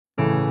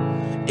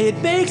It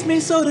makes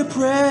me so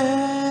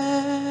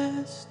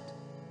depressed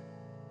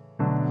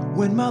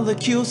when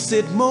molecules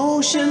sit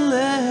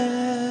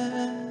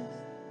motionless.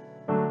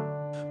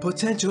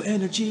 Potential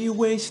energy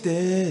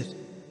wasted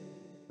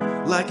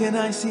like an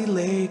icy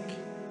lake.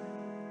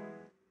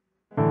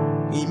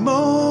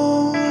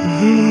 Emotionless.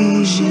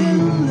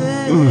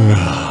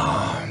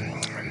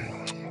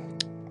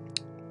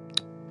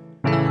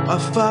 A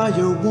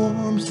fire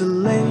warms the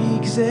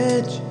lake's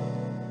edge.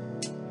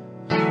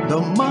 The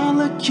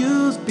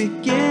molecules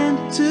begin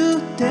to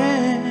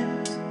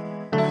dance.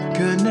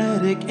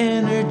 Kinetic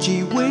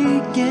energy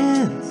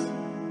wakens.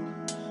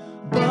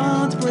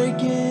 Bonds break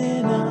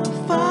in a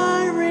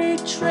fiery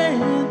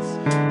trance.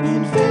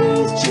 In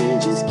phase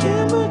changes,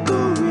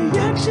 chemical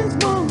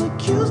reactions,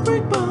 molecules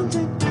break bonds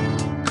in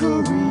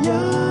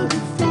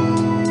choreography.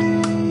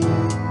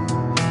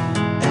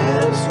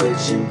 Atoms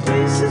switching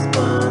places,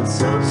 bond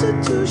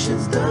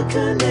substitutions, the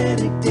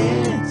kinetic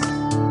dance.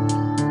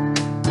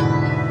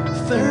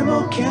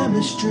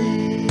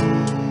 Thermochemistry.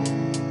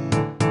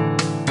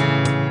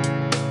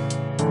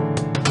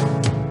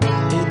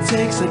 It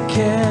takes a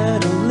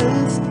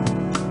catalyst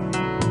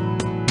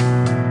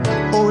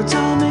or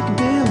atomic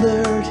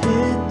Billard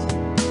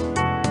hit.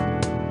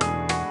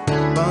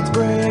 Bonds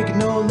break,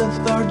 no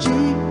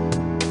lethargy.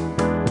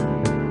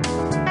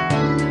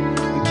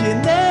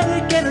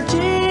 Kinetic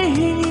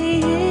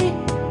energy.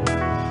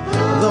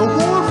 The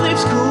warmth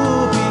leaves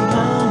cool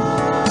behind.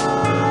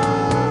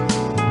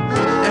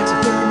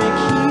 Exothermic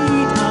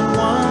heat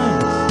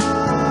unwinds.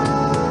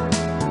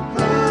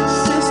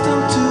 System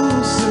to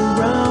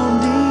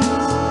surroundings.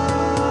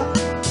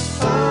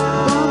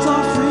 Bonds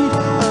are freed,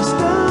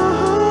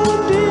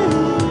 astounding.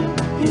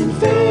 In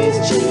phase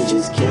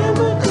changes,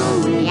 chemical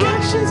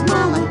reactions,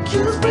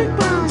 molecules break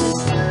bonds.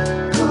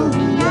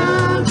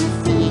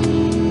 Choreography.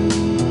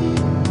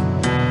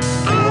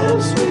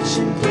 Atoms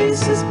switching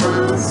places,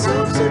 bonds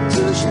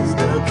substitutions,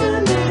 the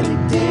kinetic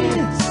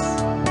dance.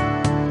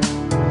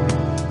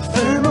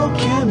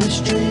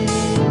 Thermochemistry.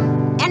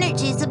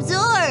 Energy's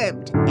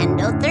absorbed.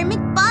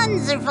 Endothermic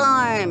bonds are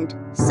formed.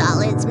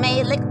 Solids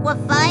may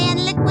liquefy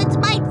and liquids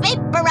might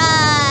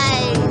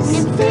vaporize.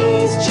 In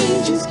phase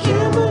changes,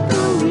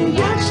 chemical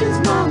reactions,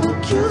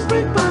 molecules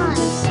break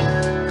bonds.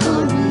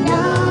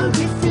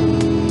 Choreography.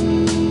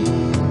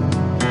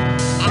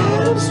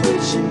 Atoms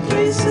switching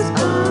places,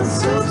 bonds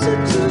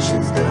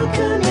substitutions, the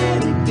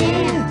kinetic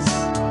dance.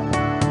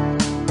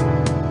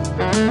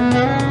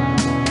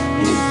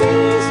 In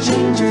phase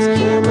changes,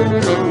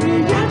 chemical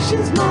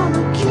reactions,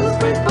 molecules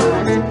break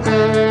bonds.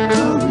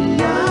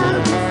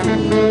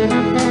 Choreography.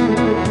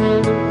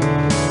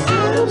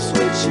 Atoms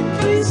switching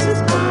places,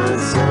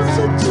 bonds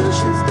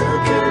substitutions, the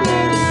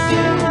kinetic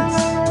dance.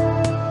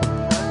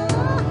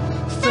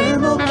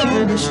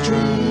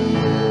 Thermochemistry.